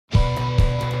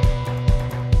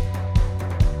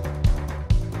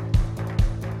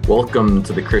Welcome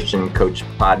to the Christian Coach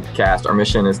Podcast. Our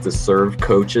mission is to serve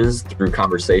coaches through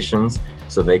conversations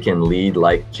so they can lead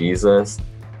like Jesus.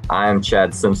 I am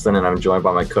Chad Simpson, and I'm joined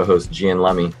by my co-host, Gian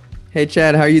Lemmy. Hey,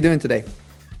 Chad, how are you doing today?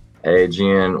 Hey,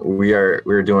 Gian,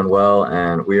 we're doing well,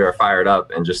 and we are fired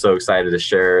up and just so excited to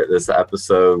share this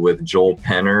episode with Joel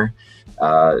Penner.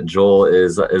 Joel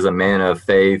is a man of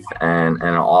faith and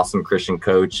an awesome Christian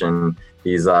coach, and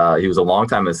he was a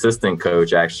longtime assistant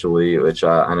coach, actually, which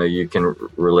I know you can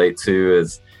relate to.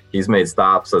 As he's made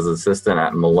stops as assistant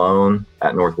at Malone,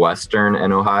 at Northwestern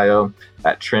in Ohio,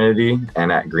 at Trinity,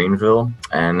 and at Greenville.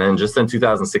 And then just in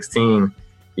 2016,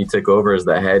 he took over as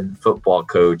the head football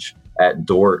coach at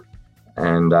Dordt,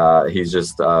 and he's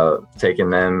just taken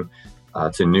them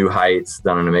to new heights,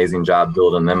 done an amazing job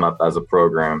building them up as a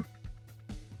program.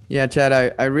 Yeah,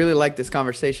 Chad, I really like this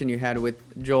conversation you had with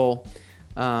Joel.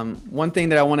 One thing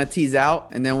that I want to tease out,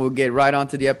 and then we'll get right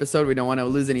onto the episode, we don't want to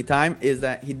lose any time, is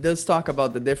that he does talk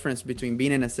about the difference between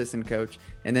being an assistant coach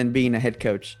and then being a head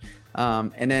coach.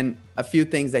 And then a few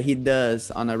things that he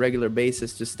does on a regular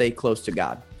basis to stay close to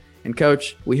God. And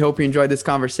Coach, we hope you enjoyed this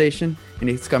conversation, and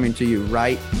it's coming to you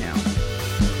right now.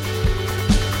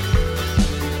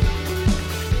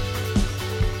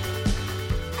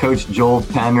 Coach Joel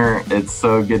Penner, it's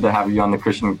so good to have you on the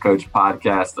Christian Coach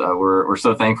Podcast. We're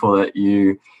so thankful that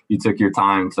you took your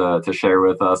time to share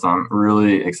with us. I'm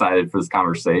really excited for this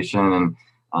conversation, and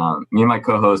me and my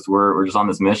co-host we're just on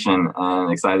this mission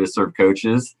and excited to serve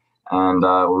coaches. And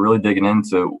we're really digging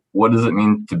into what does it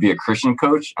mean to be a Christian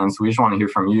coach. And so we just want to hear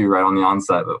from you right on the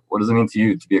onset. But what does it mean to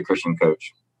you to be a Christian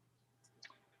coach?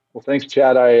 Well, thanks,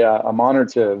 Chad. I'm honored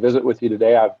to visit with you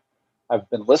today. I've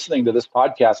been listening to this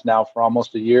podcast now for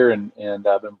almost a year, and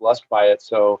I've been blessed by it.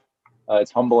 So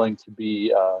it's humbling to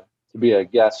be a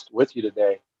guest with you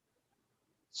today.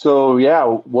 So yeah,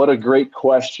 what a great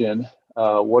question.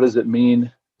 What does it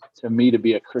mean to me to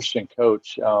be a Christian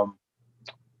coach?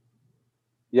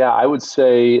 Yeah, I would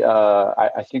say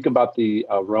I think about the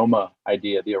aroma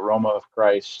idea, the aroma of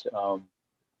Christ.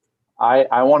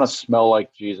 I want to smell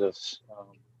like Jesus.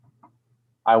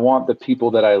 I want the people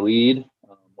that I lead,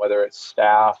 whether it's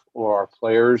staff or our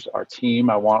players, our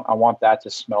team, I want that to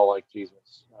smell like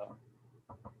Jesus.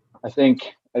 I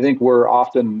think we're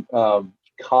often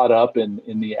caught up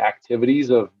in the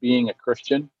activities of being a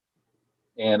Christian,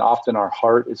 and often our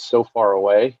heart is so far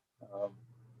away.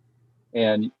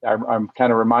 And I'm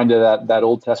kind of reminded of that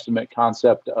Old Testament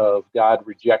concept of God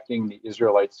rejecting the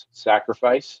Israelites'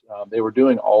 sacrifice. They were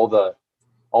doing all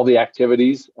the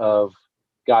activities of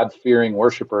God-fearing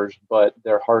worshipers, but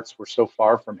their hearts were so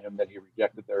far from Him that He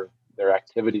rejected their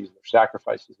activities, their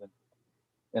sacrifices.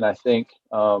 And I think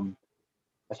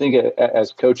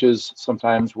as coaches,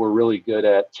 sometimes we're really good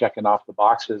at checking off the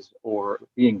boxes or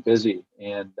being busy,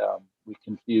 and we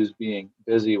confuse being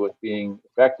busy with being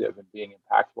effective and being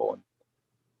impactful.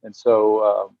 And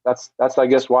so that's I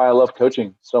guess why I love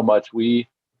coaching so much. We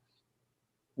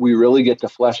really get to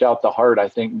flesh out the heart. I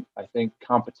think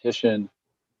competition,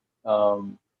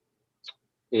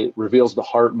 it reveals the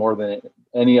heart more than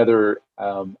any other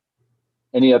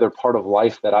part of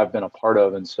life that I've been a part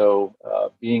of. And so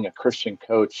being a Christian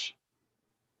coach,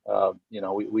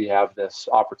 we have this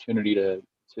opportunity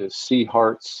to see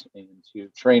hearts and to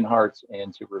train hearts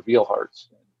and to reveal hearts.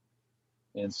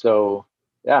 And so,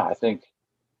 yeah, I think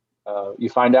you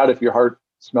find out if your heart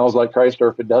smells like Christ or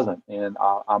if it doesn't. And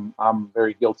I'm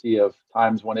very guilty of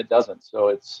times when it doesn't. So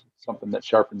it's something that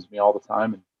sharpens me all the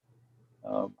time. And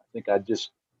I think I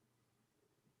just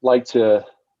like to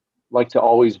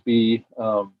always be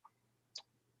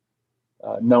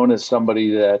known as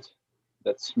somebody that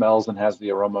smells and has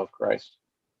the aroma of Christ.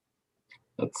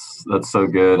 That's so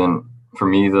good. And for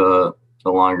me, the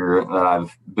longer that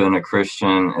I've been a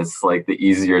Christian, it's like the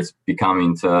easier it's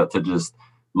becoming to just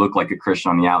look like a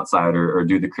Christian on the outside or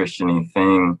do the Christian-y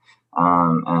thing.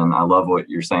 And I love what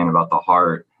you're saying about the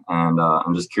heart. And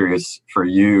I'm just curious for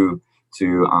you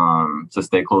to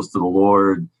stay close to the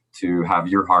Lord, to have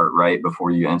your heart right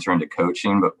before you enter into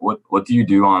coaching. But what do you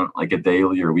do on like a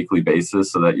daily or weekly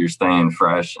basis so that you're staying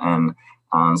fresh and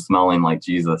smelling like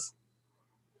Jesus?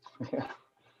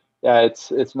 Yeah,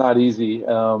 it's not easy.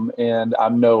 And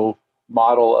I'm no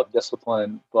model of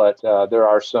discipline, but there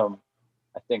are some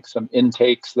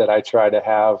intakes that I try to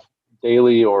have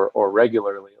daily or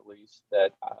regularly, at least,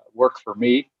 that work for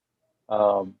me.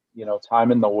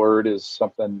 Time in the Word is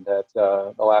something that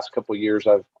the last couple of years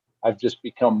I've just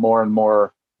become more and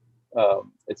more.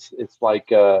 It's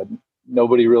like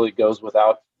nobody really goes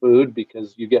without food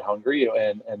because you get hungry,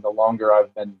 and the longer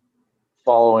I've been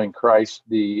following Christ,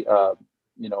 if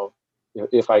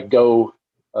I go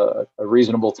a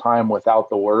reasonable time without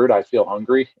the word, I feel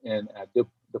hungry and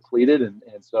depleted. And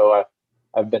so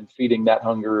I've been feeding that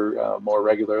hunger more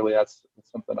regularly. That's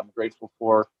something I'm grateful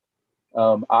for.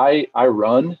 I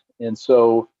run. And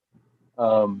so,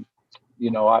 when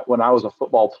I was a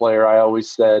football player, I always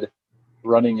said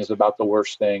running is about the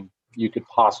worst thing you could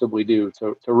possibly do.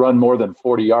 To run more than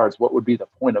 40 yards, what would be the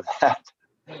point of that?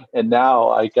 And now,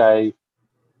 like, I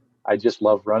just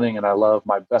love running, and I love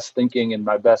my best thinking and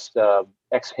my best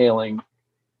exhaling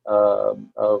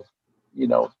of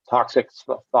toxic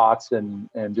thoughts and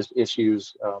just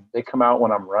issues. They come out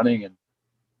when I'm running,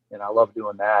 and I love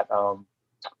doing that.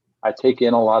 I take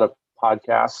in a lot of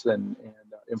podcasts and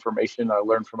information I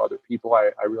learn from other people.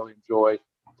 I really enjoy,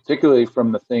 particularly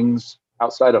from the things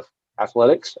outside of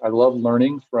athletics. I love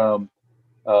learning from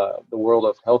the world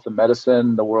of health and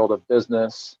medicine, the world of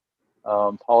business,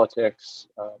 politics.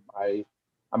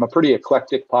 I'm a pretty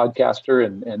eclectic podcaster,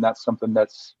 and that's something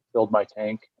that's filled my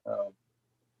tank.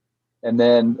 And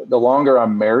then the longer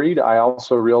I'm married, I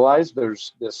also realize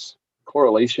there's this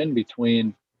correlation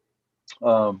between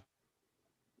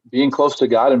being close to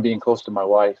God and being close to my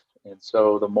wife. And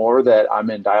so the more that I'm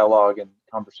in dialogue and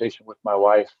conversation with my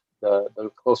wife,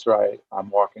 the closer I'm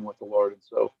walking with the Lord. And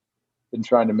so I've been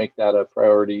trying to make that a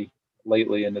priority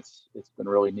lately, and it's been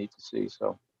really neat to see.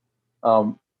 So,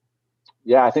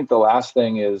 I think the last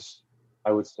thing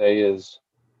I would say is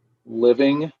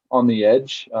living on the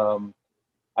edge.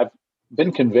 I've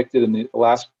been convicted in the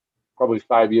last probably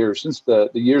 5 years, since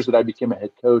the years that I became a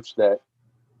head coach, that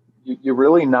you're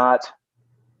really not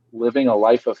living a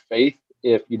life of faith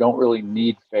if you don't really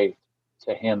need faith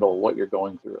to handle what you're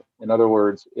going through. In other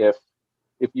words, if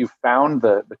you found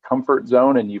the comfort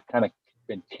zone and you've kind of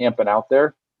been camping out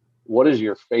there, what is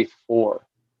your faith for?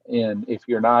 And if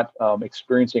you're not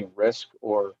experiencing risk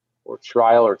or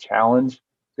trial or challenge,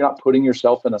 if you're not putting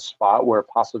yourself in a spot where a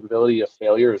possibility of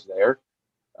failure is there,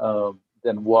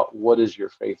 then what is your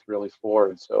faith really for?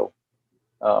 And so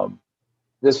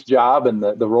this job and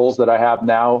the roles that I have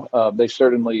now, they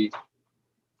certainly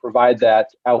provide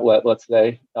that outlet, let's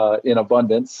say, in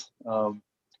abundance.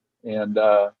 And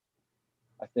I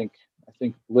think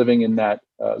living in that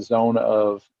zone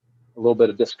of a little bit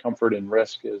of discomfort and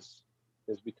risk has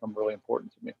become really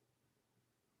important to me.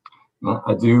 Well,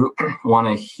 I do want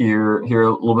to hear a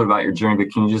little bit about your journey,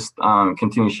 but can you just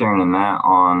continue sharing in that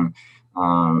on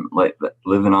like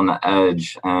living on the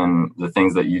edge and the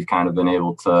things that you've kind of been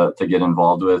able to get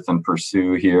involved with and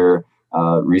pursue here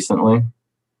recently?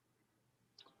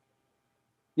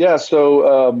 Yeah,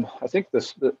 so I think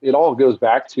it all goes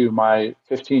back to my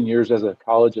 15 years as a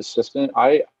college assistant.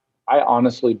 I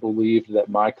honestly believed that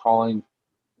my calling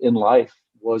in life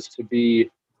was to be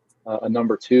a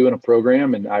number two in a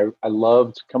program, and I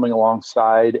loved coming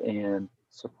alongside and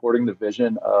supporting the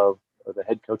vision of the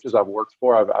head coaches I've worked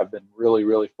for. I've been really,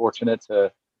 really fortunate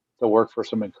to work for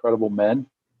some incredible men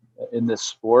in this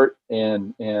sport,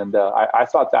 and I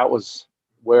thought that was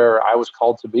where I was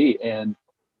called to be. And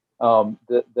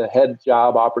the head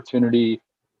job opportunity,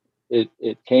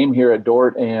 it came here at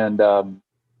Dordt, and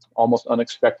almost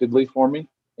unexpectedly for me.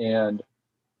 And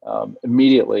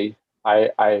immediately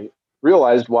I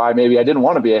realized why maybe I didn't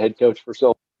want to be a head coach for so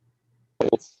long.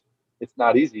 It's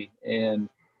not easy, and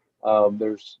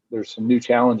there's some new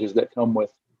challenges that come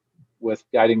with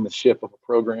guiding the ship of a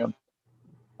program.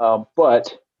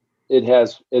 But it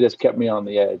has kept me on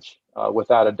the edge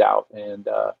without a doubt. And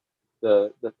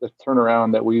the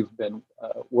turnaround that we've been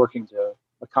working to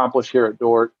accomplish here at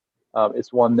Dordt,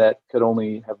 it's one that could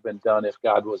only have been done if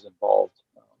God was involved.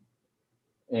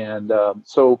 And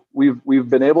so we've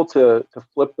been able to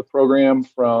flip the program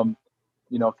from,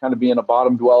 kind of being a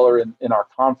bottom dweller in our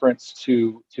conference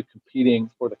to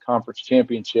competing for the conference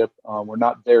championship. We're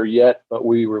not there yet, but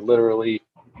we were literally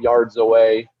yards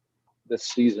away this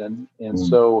season. And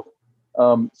so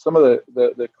some of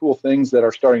the cool things that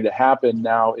are starting to happen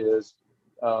now is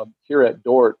here at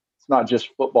Dordt, it's not just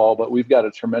football, but we've got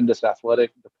a tremendous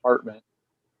athletic department,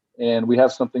 and we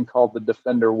have something called the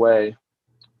Defender Way,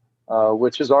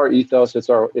 which is our ethos.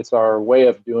 It's our way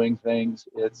of doing things.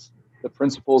 It's the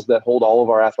principles that hold all of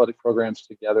our athletic programs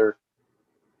together.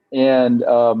 And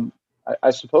I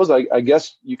suppose, I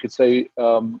guess you could say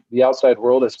the outside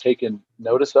world has taken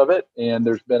notice of it, and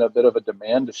there's been a bit of a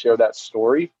demand to share that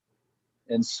story.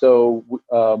 And so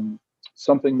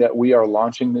something that we are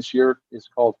launching this year is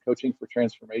called Coaching for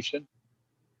Transformation.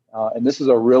 And this is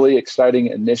a really exciting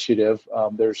initiative.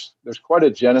 There's quite a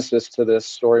genesis to this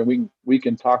story. We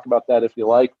can talk about that if you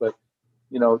like, but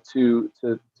to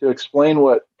explain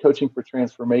what Coaching for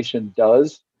Transformation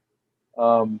does,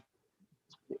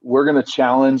 we're going to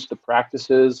challenge the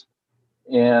practices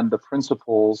and the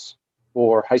principals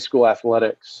for high school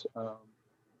athletics,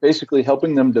 basically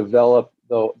helping them develop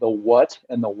the what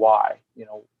and the why.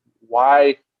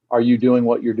 Why are you doing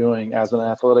what you're doing as an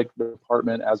athletic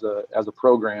department, as a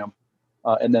program,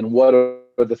 and then what are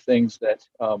the things that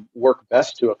work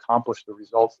best to accomplish the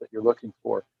results that you're looking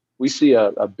for. We see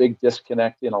a big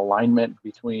disconnect in alignment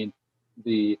between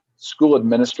the school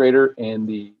administrator and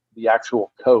the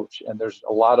actual coach, and there's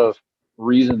a lot of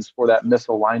reasons for that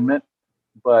misalignment,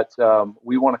 but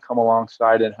we want to come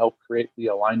alongside and help create the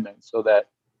alignment so that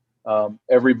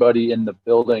everybody in the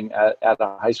building at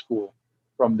a high school,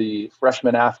 from the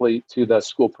freshman athlete to the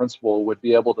school principal, would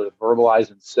be able to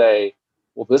verbalize and say,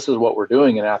 well, this is what we're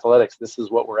doing in athletics, this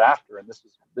is what we're after, and this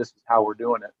is how we're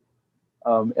doing it.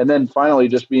 And then finally,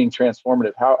 just being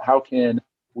transformative. How can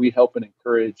we help and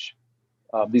encourage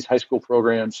these high school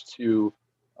programs to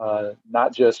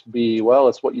not just be, well,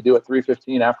 it's what you do at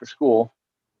 3:15 after school,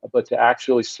 but to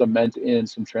actually cement in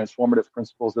some transformative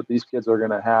principles that these kids are going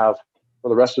to have for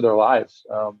the rest of their lives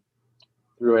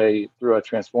through a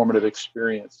transformative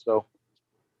experience. So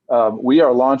we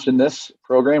are launching this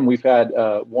program. We've had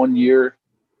 1 year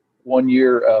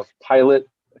of pilot,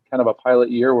 kind of a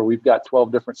pilot year, where we've got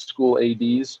 12 different school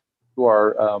ADs who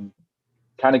are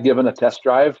kind of given a test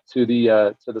drive to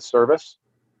the service,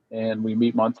 and we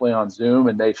meet monthly on Zoom,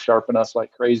 and they sharpen us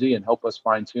like crazy and help us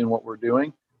fine tune what we're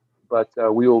doing. But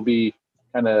we will be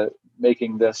kind of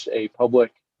making this a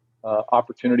public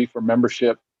opportunity for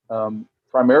membership,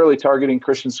 primarily targeting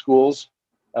Christian schools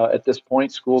at this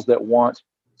point, schools that want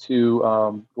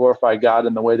to glorify God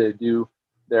in the way they do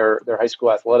their high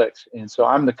school athletics. And so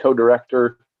I'm the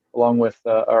co-director, along with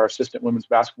our assistant women's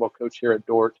basketball coach here at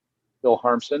Dordt, Bill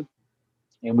Harmson,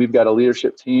 and we've got a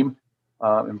leadership team,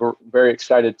 and we're very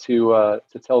excited to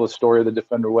tell the story of the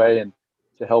Defender Way and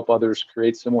to help others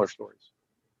create similar stories.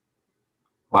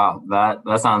 Wow,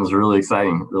 that sounds really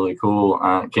exciting, really cool.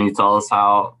 Can you tell us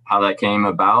how that came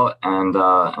about, and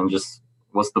just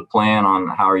what's the plan on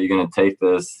how are you going to take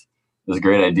this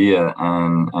great idea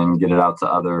and get it out to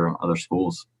other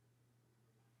schools?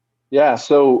 Yeah,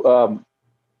 so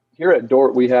here at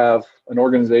Dordt, we have an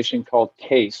organization called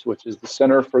CASE, which is the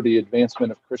Center for the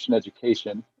Advancement of Christian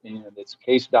Education, and it's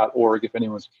case.org if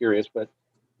anyone's curious. But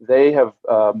they have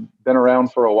been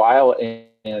around for a while,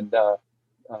 and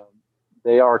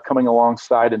they are coming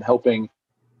alongside and helping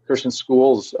Christian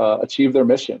schools achieve thehave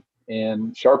mission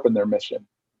and sharpen their mission,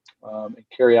 and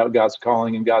carry out God's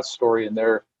calling and God's story in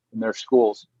their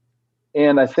schools.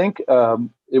 And I think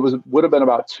it would have been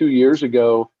about 2 years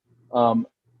ago,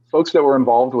 folks that were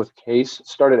involved with CASE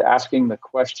started asking the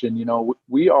question,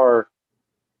 we are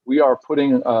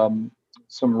putting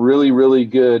some really, really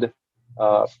good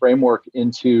framework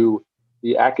into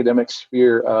the academic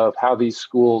sphere of how these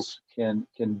schools can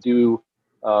do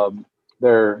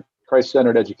their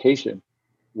Christ-centered education.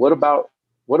 What about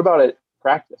at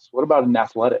practice? What about in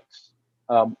athletics?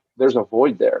 There's a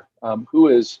void there. Who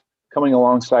is coming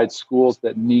alongside schools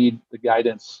that need the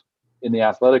guidance in the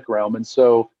athletic realm? And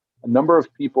so a number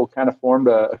of people kind of formed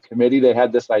a committee. They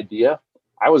had this idea.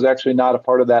 I was actually not a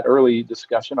part of that early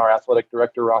discussion. Our athletic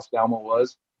director, Ross Dalma,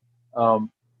 was.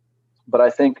 But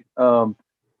I think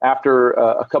after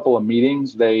a couple of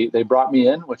meetings, they brought me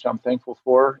in, which I'm thankful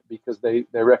for, because they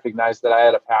recognized that I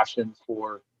had a passion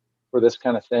for this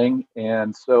kind of thing.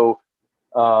 And so,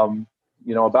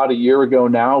 about a year ago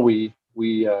now, we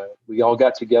all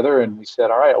got together and we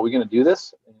said, all right, are we going to do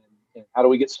this? And how do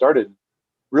we get started?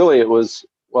 Really, it was,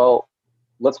 well,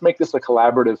 let's make this a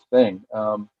collaborative thing.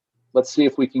 Let's see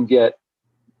if we can get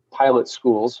pilot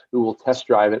schools who will test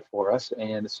drive it for us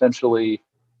and essentially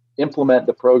implement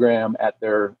the program at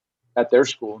their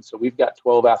school. And so we've got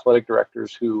 12 athletic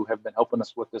directors who have been helping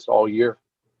us with this all year.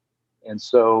 And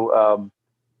so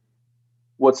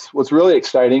what's really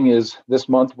exciting is this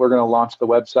month we're going to launch the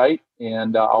website,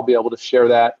 and I'll be able to share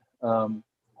that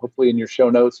hopefully in your show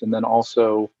notes, and then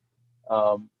also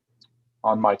on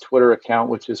my Twitter account,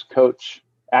 which is @coach_Penner.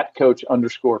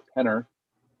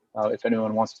 If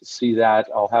anyone wants to see that,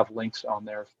 I'll have links on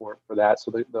there for that.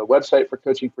 So the website for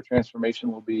Coaching for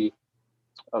Transformation will be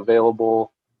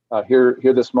available here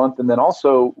this month. And then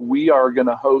also we are going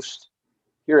to host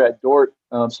here at Dordt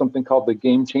something called the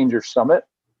Game Changer Summit.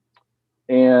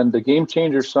 And the Game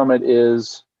Changer Summit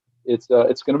it's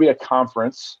going to be a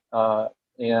conference,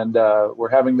 and we're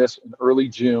having this in early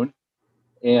June.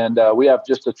 And we have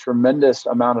just a tremendous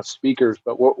amount of speakers.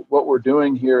 But what we're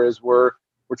doing here is we're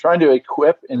trying to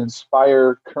equip and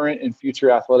inspire current and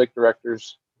future athletic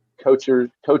directors,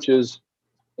 coaches,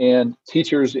 and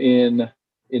teachers in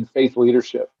faith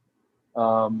leadership.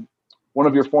 One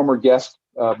of your former guests,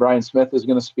 Brian Smith is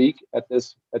going to speak at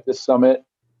this summit.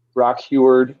 Brock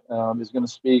Heward is going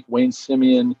to speak. Wayne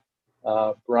Simeon,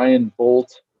 Brian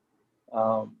Bolt,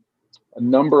 a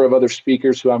number of other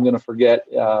speakers who I'm going to forget,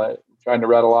 trying to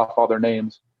rattle off all their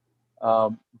names.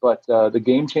 But the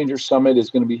Game Changer Summit is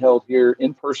going to be held here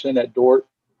in person at Dordt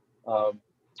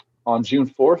on June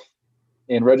 4th,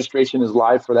 and registration is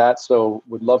live for that. So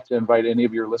would love to invite any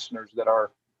of your listeners that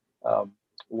are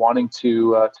wanting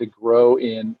to grow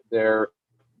in their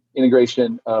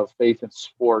integration of faith and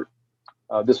sport.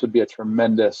 This would be a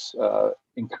tremendous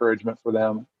encouragement for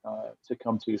them to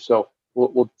come to. So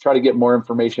we'll try to get more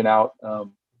information out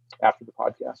after the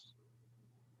podcast.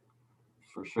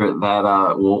 For sure,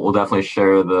 that we'll definitely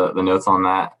share the notes on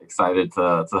that. Excited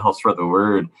to help spread the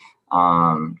word.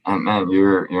 And man,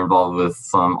 you're involved with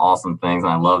some awesome things,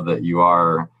 and I love that you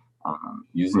are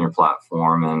using your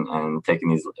platform and taking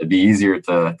these. It'd be easier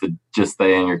to just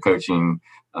stay in your coaching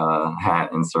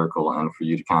hat and circle, and for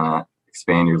you to kind of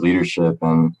expand your leadership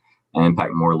and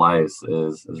impact more lives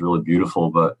is really beautiful.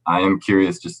 But I am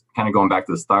curious, just kind of going back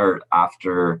to the start,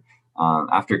 after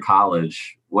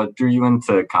college, what drew you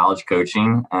into college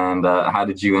coaching, and how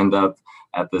did you end up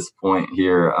at this point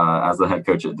here as the head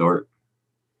coach at Dordt?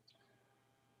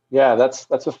 Yeah, that's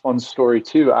a fun story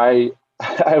too. I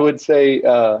would say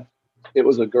it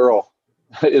was a girl.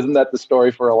 Isn't that the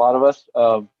story for a lot of us?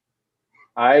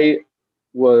 I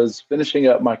was finishing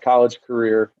up my college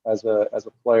career as a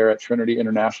player at Trinity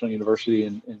International University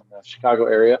in the Chicago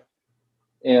area,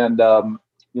 and I've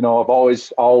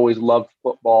always loved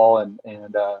football,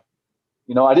 and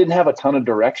I didn't have a ton of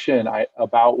direction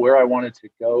about where I wanted to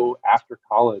go after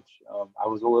college. I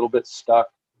was a little bit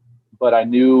stuck, but I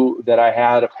knew that I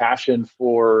had a passion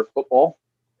for football,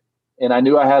 and I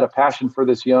knew I had a passion for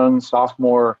this young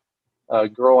sophomore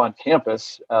girl on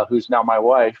campus who's now my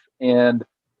wife, and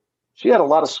she had a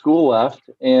lot of school left,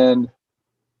 and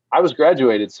I was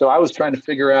graduated. So I was trying to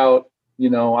figure out,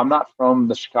 I'm not from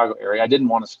the Chicago area. I didn't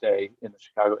want to stay in the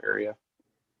Chicago area.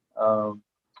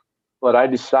 But I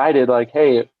decided, like,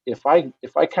 hey, if I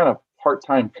kind of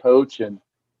part-time coach and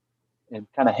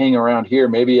kind of hang around here,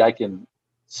 maybe I can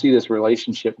see this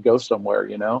relationship go somewhere,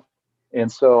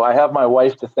 And so I have my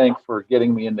wife to thank for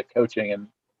getting me into coaching. And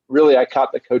really, I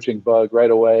caught the coaching bug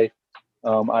right away.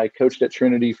 I coached at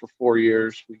Trinity for 4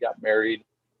 years. We got married.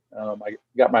 I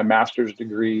got my master's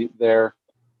degree there.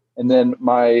 And then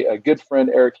my good friend,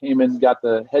 Eric Heyman, got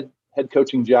the head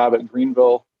coaching job at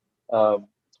Greenville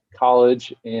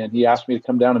College. And he asked me to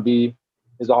come down and be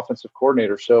his offensive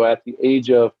coordinator. So at the age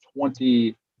of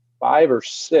 25 or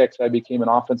 6, I became an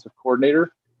offensive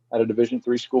coordinator at a Division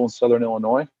III school in Southern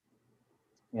Illinois.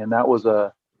 And that was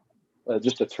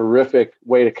just a terrific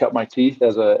way to cut my teeth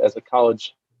as a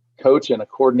college coach and a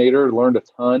coordinator. Learned a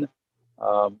ton,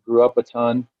 grew up a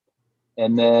ton.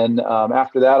 And then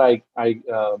after that, I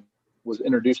was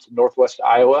introduced to Northwest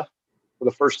Iowa for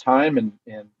the first time and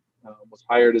was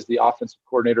hired as the offensive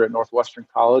coordinator at Northwestern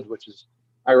College, which is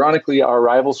ironically our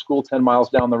rival school 10 miles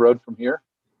down the road from here,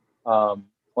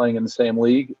 playing in the same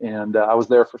league. And I was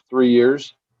there for 3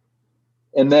 years.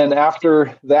 And then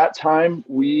after that time,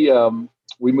 we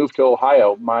moved to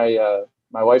Ohio. My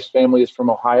wife's family is from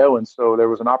Ohio, and so there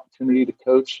was an opportunity to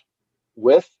coach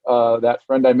with that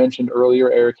friend I mentioned earlier,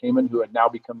 Eric Heyman, who had now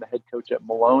become the head coach at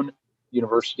Malone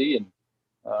University, and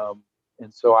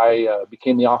so I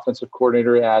became the offensive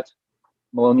coordinator at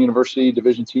Malone University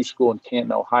Division II school in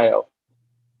Canton, Ohio,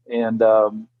 and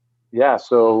so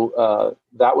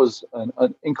that was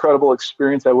an incredible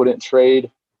experience. I wouldn't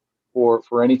trade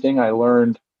for anything. I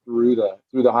learned through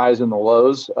the highs and the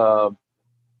lows.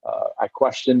 I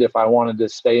questioned if I wanted to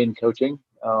stay in coaching.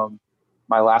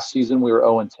 My last season, we were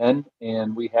 0-10,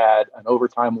 and we had an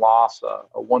overtime loss,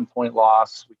 a 1-point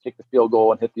loss. We kicked the field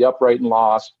goal and hit the upright and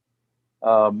lost.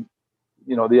 The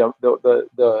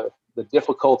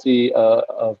difficulty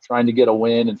of trying to get a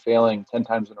win and failing 10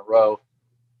 times in a row.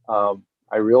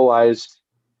 I realized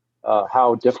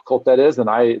how difficult that is, and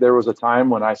there was a time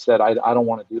when I said I don't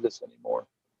want to do this anymore.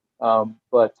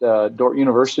 But Dordt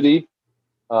University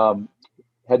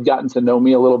had gotten to know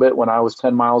me a little bit when I was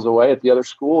 10 miles away at the other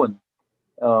school, and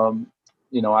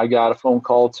I got a phone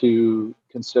call to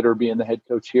consider being the head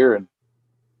coach here, and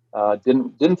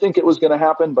didn't think it was going to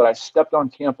happen, but I stepped on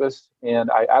campus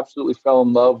and I absolutely fell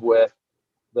in love with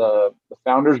the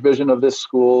founder's vision of this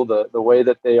school, the way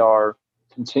that they are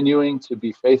continuing to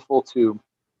be faithful to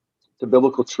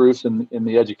biblical truths in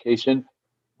the education.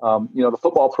 The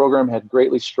football program had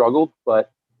greatly struggled,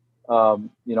 but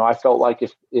I felt like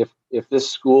if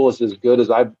this school is as good as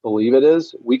I believe it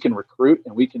is, we can recruit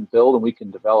and we can build and we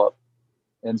can develop.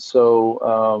 And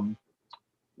so,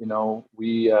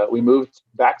 we moved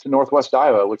back to Northwest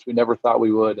Iowa, which we never thought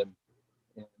we would, and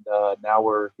now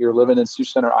we're here living in Sioux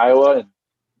Center, Iowa, and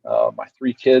my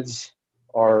three kids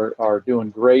are doing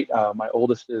great. My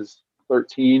oldest is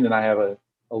 13, and I have a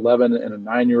 11 and a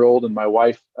 9-year-old, and my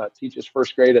wife teaches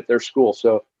first grade at their school.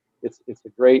 So it's a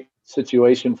great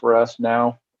situation for us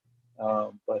now.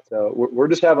 But we're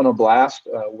just having a blast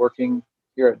working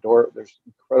here at Dordt. There's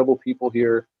incredible people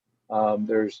here.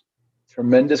 There's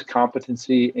tremendous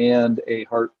competency and a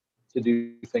heart to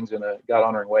do things in a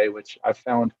God-honoring way, which I've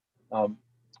found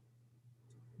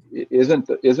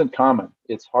isn't common.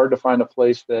 It's hard to find a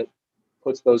place that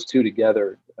puts those two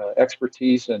together: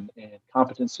 expertise and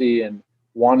competency, and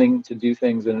wanting to do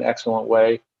things in an excellent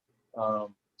way,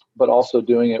 but also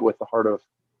doing it with the heart of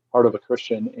a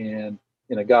Christian and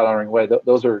in a God-honoring way.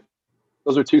 Those are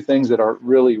two things that are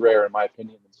really rare, in my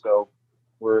opinion. And so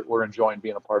we're enjoying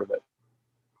being a part of it.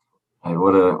 Hey,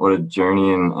 what a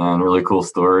journey and really cool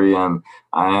story. And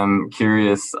I am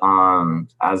curious,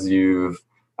 as you've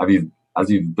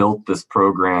built this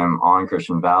program on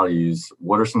Christian values,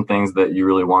 what are some things that you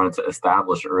really wanted to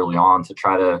establish early on to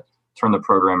try to turn the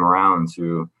program around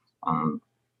to,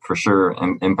 for sure,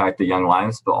 impact the young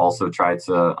lives, but also try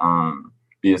to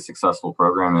be a successful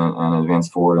program and advance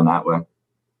forward in that way?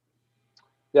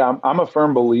 Yeah, I'm a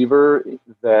firm believer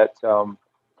that,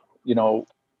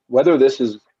 whether this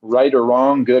is right or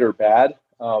wrong, good or bad,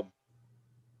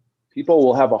 people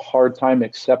will have a hard time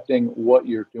accepting what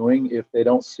you're doing if they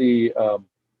don't see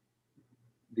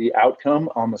the outcome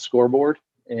on the scoreboard.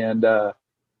 And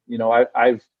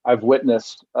I've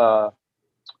witnessed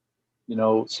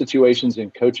situations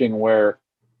in coaching where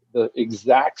the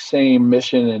exact same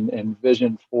mission and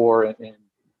vision for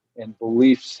and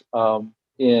beliefs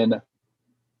in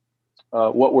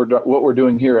what we're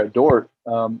doing here at Dordt.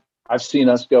 I've seen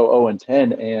us go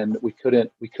 0-10, and we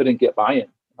couldn't get buy-in.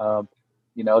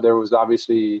 There was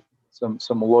obviously some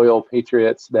loyal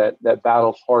patriots that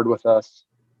battled hard with us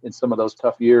in some of those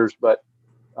tough years, but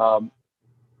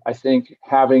I think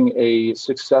having a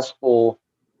successful,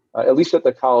 at least at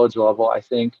the college level, I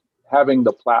think having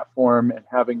the platform and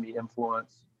having the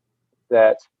influence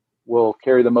that will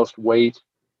carry the most weight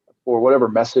for whatever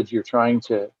message you're trying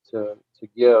to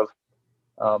give,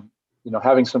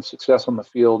 having some success on the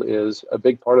field is a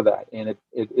big part of that. And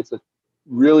it's a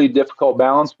really difficult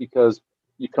balance because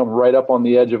you come right up on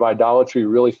the edge of idolatry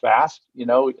really fast,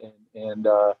 and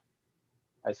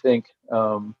I think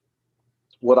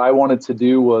what I wanted to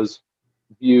do was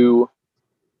view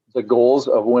the goals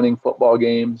of winning football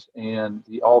games and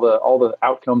all the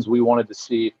outcomes we wanted to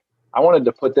see. I wanted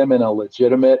to put them in a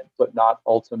legitimate but not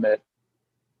ultimate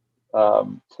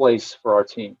place for our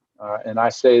team. And I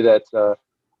say that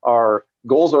our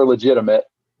goals are legitimate,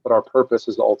 but our purpose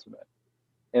is ultimate.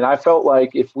 And I felt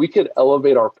like if we could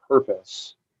elevate our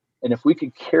purpose, and if we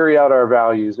could carry out our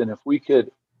values, and if we could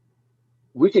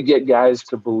get guys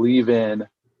to believe in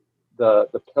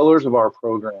the pillars of our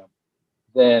program,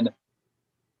 then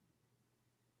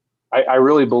I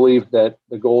really believe that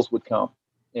the goals would come,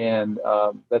 and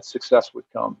that success would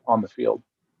come on the field.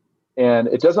 And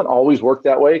it doesn't always work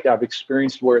that way. I've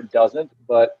experienced where it doesn't,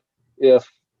 but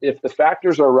if the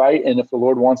factors are right, and if the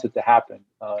Lord wants it to happen,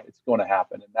 it's going to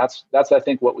happen. And that's I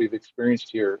think what we've experienced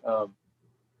here.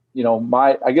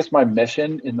 I guess my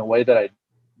mission in the way that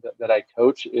I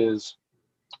coach is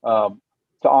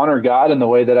to honor God in the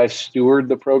way that I steward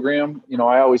the program.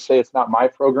 I always say it's not my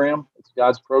program, it's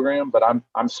God's program, but I'm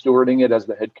stewarding it as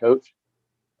the head coach.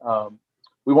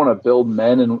 We want to build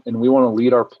men, and we want to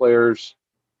lead our players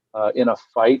in a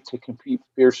fight to compete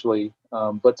fiercely,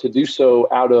 but to do so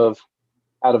out of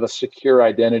a secure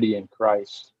identity in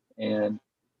Christ. And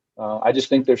I just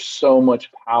think there's so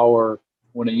much power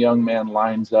when a young man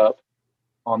lines up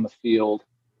on the field,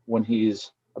 when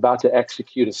he's about to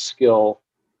execute a skill,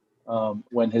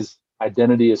 when his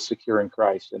identity is secure in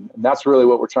Christ. And that's really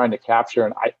what we're trying to capture.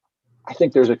 And I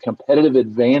think there's a competitive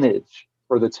advantage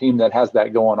for the team that has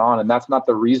that going on. And that's not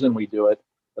the reason we do it,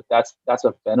 but that's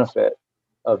a benefit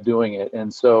of doing it.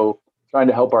 And so trying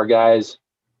to help our guys,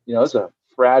 it's a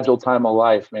fragile time of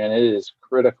life, man. It is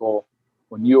critical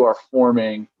when you are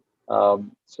forming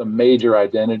some major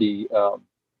identity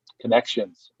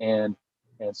connections. And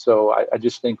so I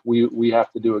just think we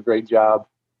have to do a great job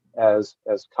as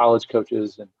college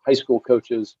coaches and high school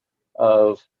coaches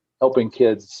of helping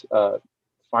kids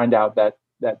find out that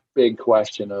big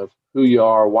question of who you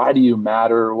are, why do you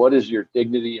matter, what is your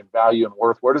dignity and value and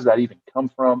worth, where does that even come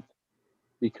from?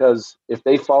 Because if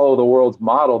they follow the world's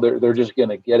model, they're just going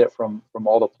to get it from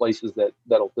all the places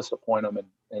that'll disappoint them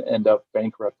and end up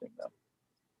bankrupting them.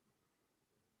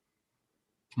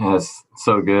 Yes,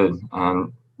 so good.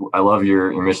 And I love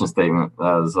your mission statement.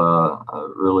 That was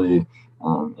really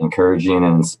encouraging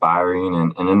and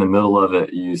inspiring. And in the middle of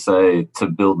it, you say to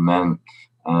build men.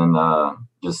 And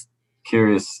just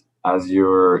curious, as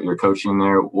you're coaching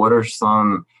there, what are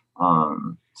some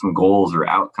goals or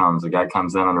outcomes? A guy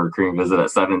comes in on a recruiting visit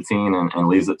at 17 and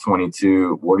leaves at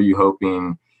 22. What are you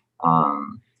hoping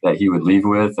that he would leave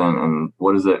with, and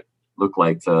what does it look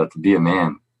like to be a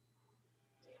man?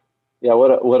 Yeah,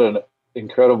 what an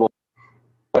incredible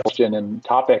question and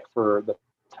topic for the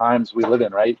times we live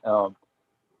in, right?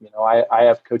 I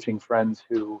have coaching friends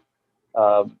who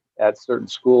at certain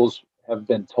schools have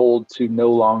been told to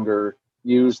no longer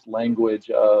use language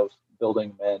of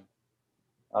building men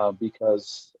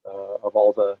because of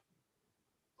all the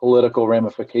political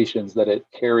ramifications that it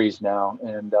carries now.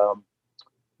 And,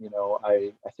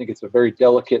 I think it's a very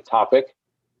delicate topic.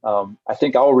 I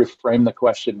think I'll reframe the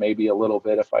question maybe a little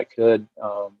bit if I could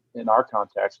in our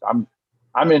context.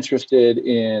 I'm interested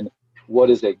in what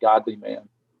is a godly man.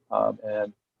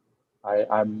 And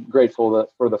I'm grateful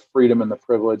for the freedom and the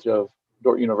privilege of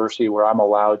Dordt University, where I'm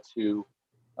allowed to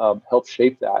help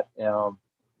shape that.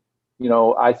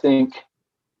 I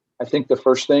think the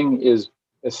first thing is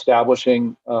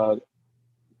establishing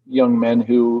young men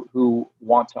who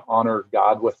want to honor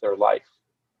God with their life.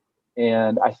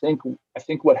 And I think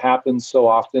what happens so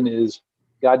often is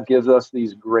God gives us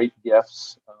these great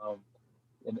gifts.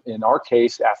 In our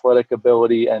case, athletic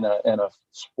ability and a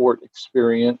sport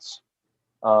experience.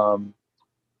 But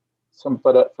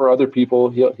for other people,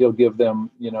 he'll give them,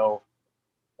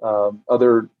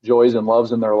 other joys and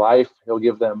loves in their life. He'll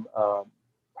give them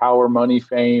power, money,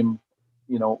 fame,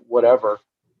 whatever.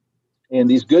 And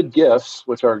these good gifts,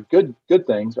 which are good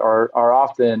things, are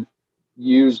often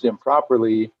used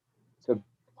improperly to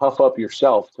puff up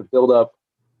yourself, to build up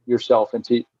yourself, and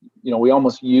to, we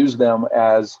almost use them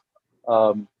as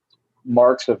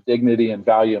marks of dignity and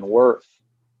value and worth.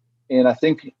 And I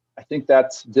think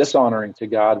that's dishonoring to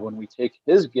God when we take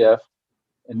His gift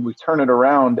and we turn it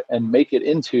around and make it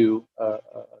into a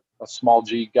small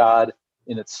g God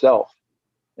in itself.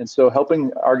 And so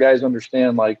helping our guys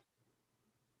understand, like,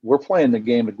 we're playing the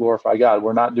game to glorify God.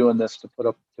 We're not doing this to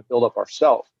build up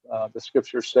ourselves. The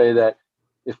scriptures say that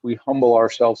if we humble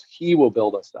ourselves, He will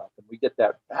build us up. And we get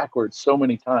that backwards so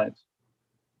many times.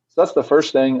 So that's the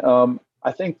first thing.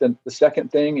 I think the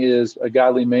second thing is a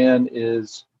godly man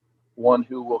is one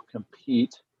who will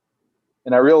compete.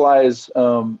 And I realize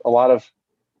a lot of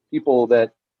people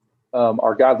that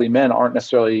are godly men aren't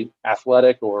necessarily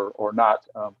athletic or not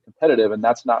competitive, and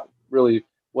that's not really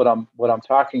what I'm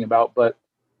talking about. But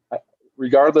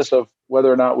regardless of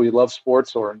whether or not we love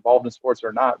sports or involved in sports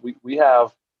or not, we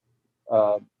have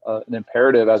an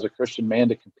imperative as a Christian man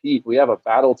to compete. We have a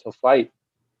battle to fight.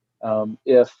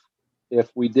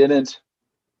 If we didn't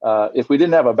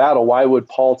have a battle, why would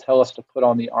Paul tell us to put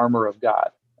on the armor of God?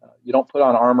 You don't put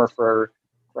on armor for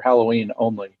Halloween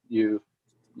only. You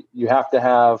have to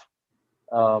have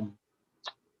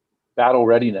battle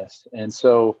readiness. And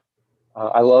so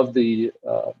I love the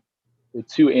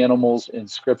two animals in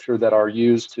Scripture that are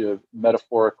used to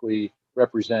metaphorically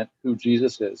represent who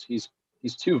Jesus is.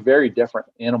 He's two very different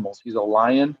animals. He's a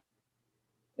lion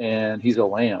and he's a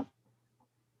lamb.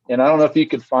 And I don't know if you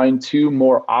could find two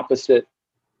more opposite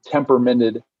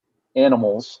temperamented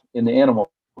animals in the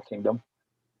animal kingdom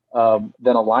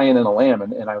than a lion and a lamb.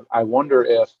 And I wonder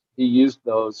if He used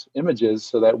those images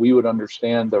so that we would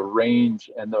understand the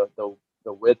range and the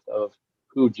width of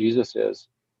who Jesus is.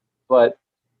 But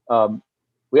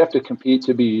we have to compete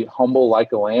to be humble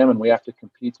like a lamb, and we have to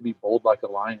compete to be bold like a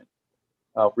lion,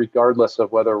 regardless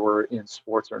of whether we're in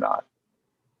sports or not.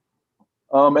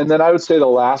 And then I would say the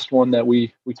last one that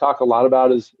we talk a lot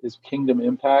about is kingdom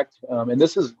impact. And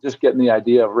this is just getting the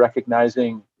idea of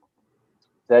recognizing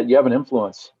that you have an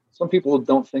influence. Some people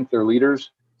don't think they're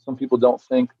leaders. Some people don't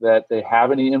think that they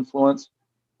have any influence.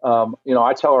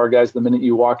 I tell our guys, the minute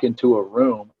you walk into a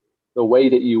room, the way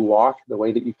that you walk, the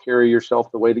way that you carry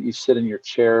yourself, the way that you sit in your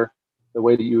chair, the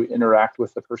way that you interact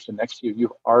with the person next to you,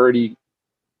 you've already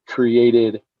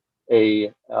created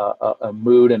a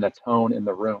mood and a tone in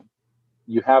the room.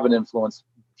 You have an influence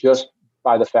just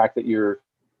by the fact that you're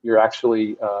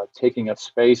actually taking up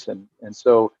space. And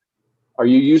so are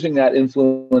you using that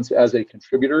influence as a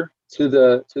contributor to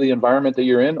the environment that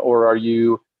you're in, or are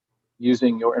you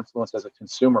using your influence as a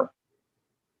consumer?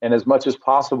 And as much as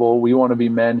possible, we want to be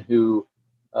men who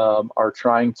are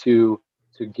trying to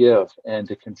give and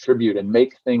to contribute and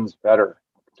make things better,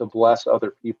 to bless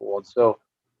other people. And so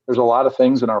there's a lot of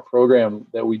things in our program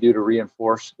that we do to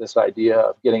reinforce this idea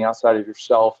of getting outside of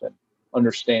yourself and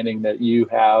understanding that you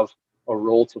have a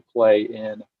role to play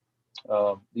in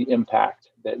the impact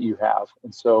that you have.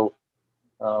 And so,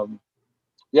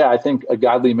 I think a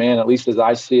godly man, at least as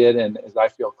I see it, and as I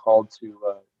feel called to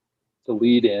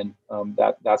lead in,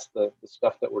 that's the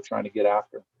stuff that we're trying to get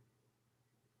after.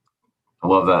 I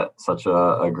love that. Such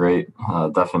a great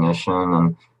definition,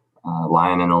 and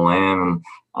lion and a lamb.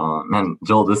 And man,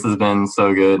 Joel, this has been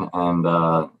so good,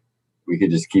 and we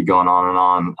could just keep going on and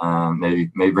on.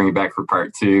 Maybe bring you back for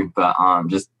part 2. But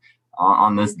just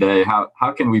on this day,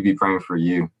 how can we be praying for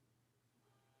you?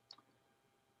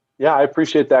 Yeah, I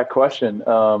appreciate that question.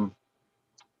 I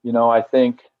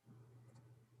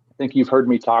think you've heard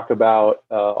me talk about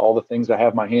all the things I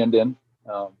have my hand in.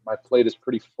 My plate is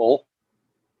pretty full,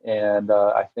 and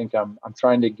I think I'm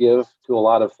trying to give to a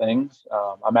lot of things.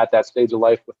 I'm at that stage of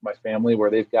life with my family where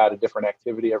they've got a different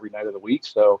activity every night of the week.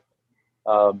 So,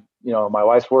 my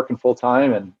wife's working full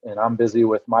time, and I'm busy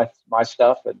with my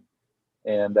stuff,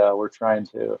 and we're trying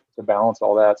to balance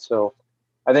all that. So,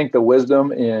 I think the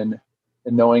wisdom in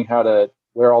knowing how to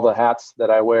wear all the hats that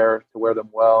I wear, to wear them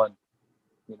well, and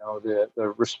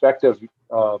the respect of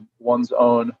one's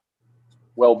own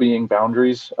well-being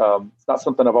boundaries. It's not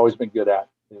something I've always been good at,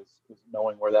 is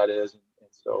knowing where that is, and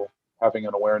so having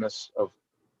an awareness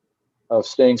of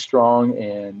staying strong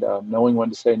and knowing when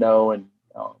to say no, and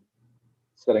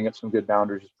setting up some good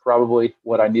boundaries is probably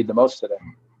what I need the most today.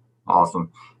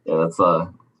 Awesome. Yeah, that's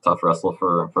a tough wrestle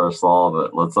for us all,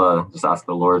 but let's just ask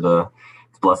the Lord to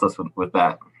bless us with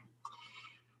that.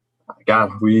 God,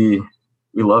 we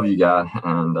love you, God,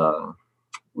 and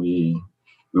we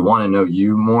want to know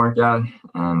you more, God,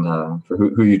 and for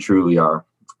who you truly are.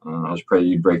 I just pray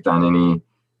you'd break down any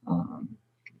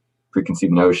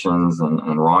preconceived notions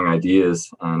and wrong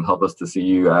ideas, and help us to see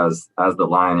you as the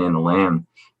lion and the lamb,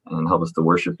 and help us to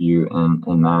worship you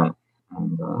in that.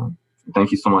 And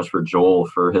thank you so much for Joel,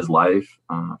 for his life,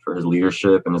 for his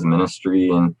leadership and his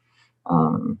ministry. And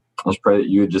I just pray that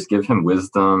you would just give him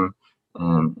wisdom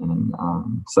and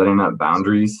setting up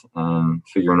boundaries and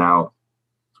figuring out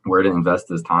where to invest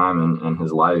his time and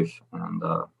his life, and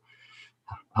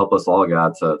help us all,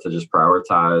 God, to just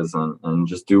prioritize and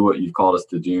just do what you've called us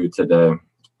to do today.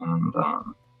 And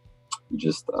we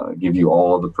just give you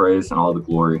all the praise and all the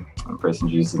glory. I pray in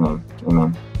Jesus' name.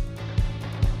 Amen.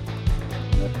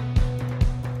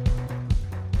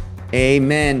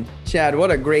 Amen. Chad,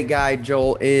 what a great guy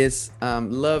Joel is.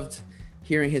 Loved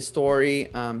hearing his story,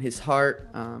 his heart.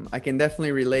 I can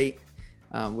definitely relate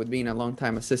with being a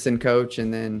longtime assistant coach,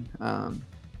 and then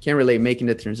can't relate making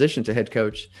the transition to head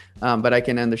coach. But I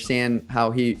can understand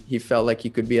how he felt like he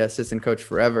could be an assistant coach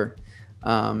forever.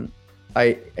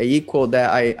 I equal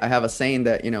that. I have a saying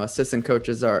that, assistant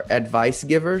coaches are advice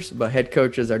givers, but head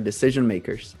coaches are decision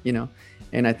makers,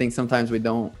 and I think sometimes we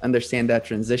don't understand that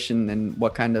transition and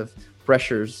what kind of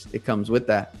pressures it comes with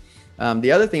that.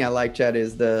 The other thing I like, Chad,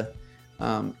 is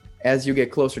as you get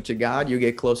closer to God, you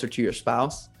get closer to your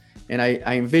spouse. And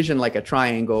I envision like a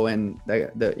triangle, and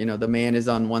the man is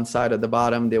on one side of the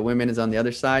bottom, the women is on the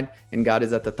other side, and God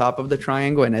is at the top of the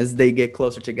triangle. And as they get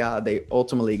closer to God, they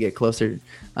ultimately get closer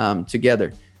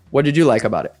together. What did you like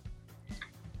about it?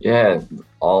 Yeah,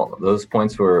 all those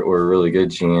points were really good,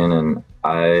 Gian. And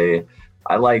I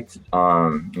liked,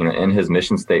 in his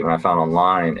mission statement I found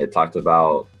online, it talked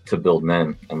about to build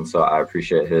men. And so I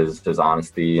appreciate his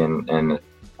honesty and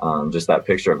just that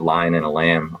picture of lion and a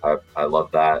lamb. I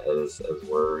love that as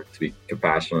we're to be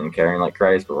compassionate and caring like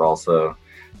Christ, but we're also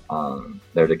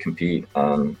there to compete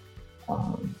and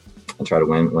try to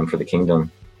win for the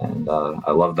kingdom. And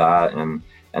I love that. And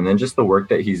then just the work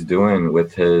that he's doing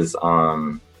with his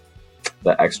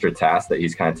the extra tasks that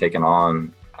he's kind of taken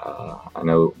on. I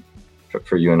know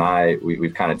for you and I,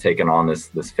 we've kind of taken on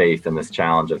this faith and this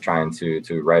challenge of trying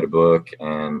to write a book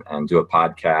and do a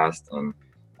podcast, and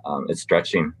it's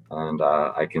stretching, and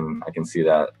I can see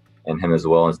that in him as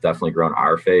well. It's definitely grown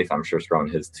our faith. I'm sure it's grown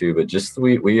his too. But just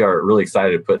we are really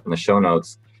excited to put in the show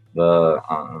notes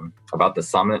about the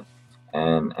summit,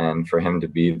 and for him to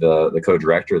be the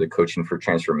co-director, the Coaching for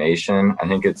Transformation. I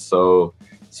think it's so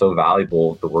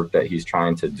valuable, the work that he's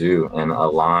trying to do and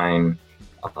align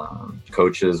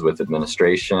coaches with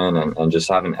administration and just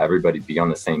having everybody be on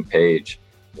the same page.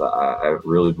 I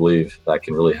really believe that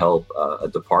can really help a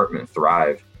department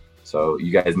thrive. So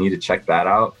you guys need to check that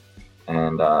out.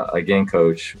 And again,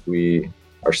 Coach, we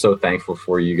are so thankful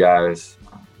for you guys,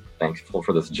 thankful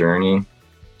for this journey,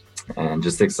 and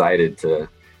just excited to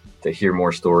hear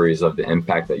more stories of the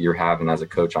impact that you're having as a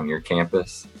coach on your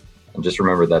campus. And just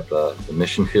remember that the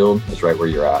mission field is right where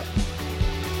you're at.